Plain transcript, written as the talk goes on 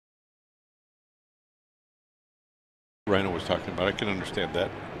Rhino was talking about. I can understand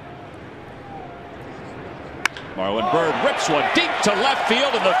that. Marlon Byrd rips one deep to left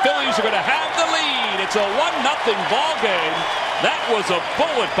field, and the Phillies are going to have the lead. It's a 1-0 ball game. That was a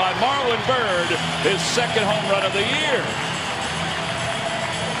bullet by Marlon Byrd, his second home run of the year.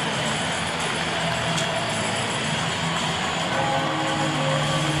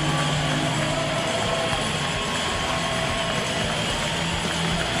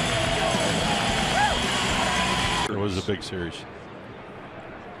 It was a big series.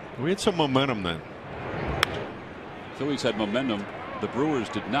 We had some momentum then. Phillies had momentum. The Brewers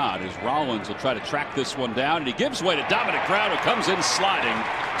did not, as Rollins will try to track this one down, and he gives way to Dominic Brown, who comes in sliding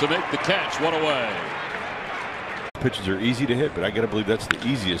to make the catch. One away. Pitches are easy to hit, but I got to believe that's the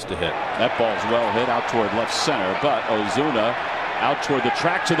easiest to hit. That ball's well hit out toward left center, but Ozuna out toward the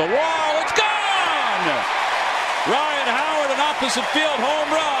track to the wall. It's gone! Ryan Howard, an opposite field home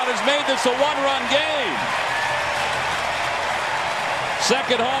run, has made this a one-run game.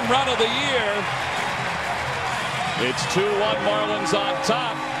 Second home run of the year. It's 2-1 Marlins on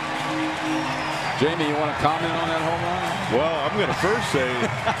top. Jamie, you want to comment on that home run? Well, I'm going to first say,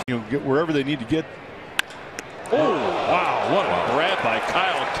 get wherever they need to get. Oh, wow, what a grab by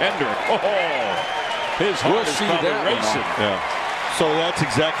Kyle Kendrick. Oh, his heart is probably racing. Yeah. So that's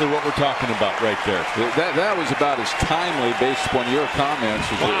exactly what we're talking about right there. That was about as timely, based upon your comments,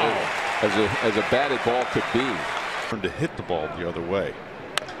 as a batted ball could be. To hit the ball the other way.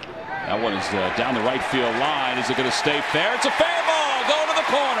 That one is down the right field line. Is it going to stay fair? It's a fair ball. Go to the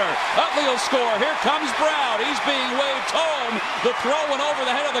corner. Utley will score. Here comes Brown. He's being waved home. The throw went over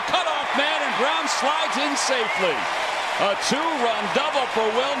the head of the cutoff man, and Brown slides in safely. A two-run double for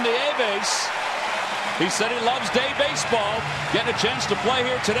Will Nieves. He said he loves day baseball. Getting a chance to play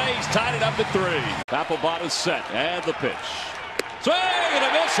here today. He's tied it up at 3. Papelbon is set. And the pitch. Swing and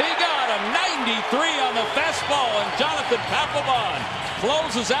a miss. He got him. 93 on the fastball, and Jonathan Papelbon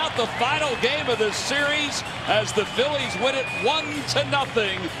closes out the final game of this series as the Phillies win it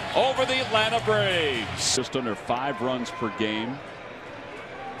 1-0 over the Atlanta Braves. Just under 5 runs per game.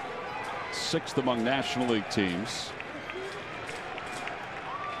 6th among National League teams.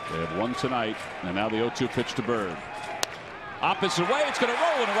 They have one tonight, and now the 0-2 pitch to Byrd. Opposite way, it's going to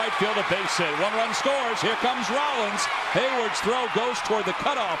roll in right field, a base hit. 1 run scores. Here comes Rollins. Hayward's throw goes toward the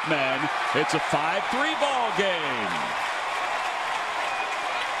cutoff man. It's a 5-3 ball game.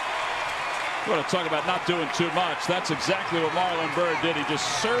 You want to talk about not doing too much. That's exactly what Marlon Byrd did. He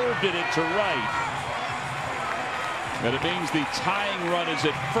just served it into right. And it means the tying run is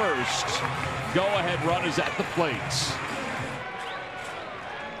at first. Go-ahead run is at the plate.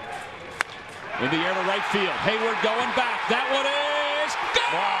 In the air to right field. Hayward going back. That one is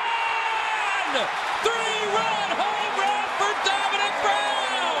gone! 3-run home run for Dominic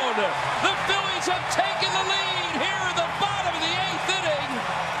Brown! The Phillies have taken the lead here in the bottom of the 8th inning.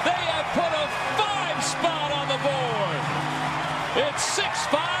 They have put a 5 spot on the board. It's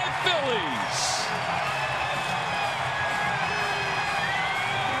 6-5 Phillies.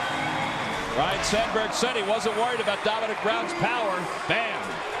 Ryan Sandberg said he wasn't worried about Dominic Brown's power. Bam!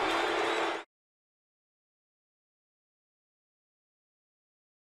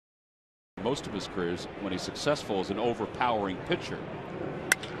 Most of his careers when he's successful as an overpowering pitcher.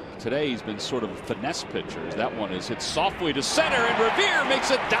 Today he's been sort of a finesse pitcher. That one is hit softly to center, and Revere makes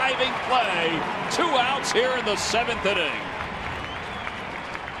a diving play. 2 outs here in the 7th inning.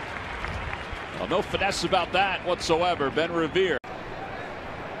 Well, no finesse about that whatsoever. Ben Revere.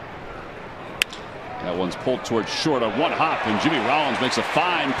 That one's pulled towards short on one hop, and Jimmy Rollins makes a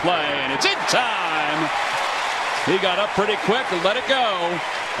fine play, and it's in time. He got up pretty quick and let it go.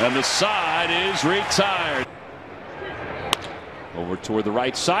 And the side is retired. Over toward the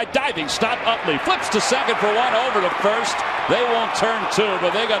right side. Diving stop. Utley flips to second for 1, over to first. They won't turn 2,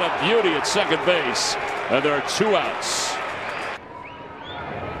 but they got a beauty at second base. And there are 2 outs.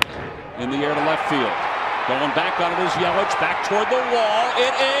 In the air to left field. Going back on it is Yelich. Back toward the wall.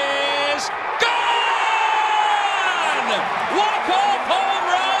 It is gone! Walk-off home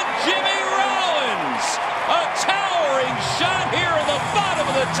run, Jimmy Rollins. A towering shot here in the bottom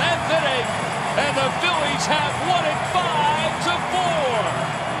of the 10th inning, and the Phillies have won it 5-4.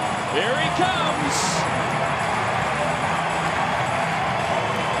 Here he comes.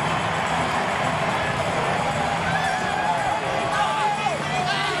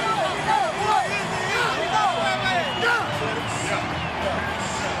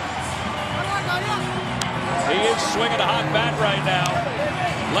 He is swinging a hot bat right now.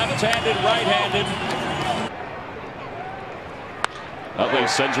 Left-handed, right-handed. Utley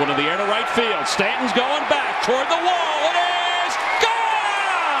sends one in the air to right field. Stanton's going back toward the wall. It is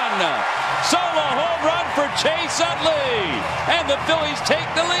gone! Solo home run for Chase Utley. And the Phillies take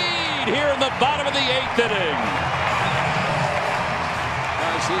the lead here in the bottom of the 8th inning.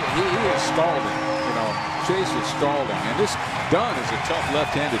 Guys, he is scalding. You know, Chase is scalding. And this Dunn is a tough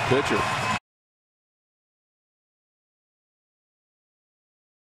left-handed pitcher.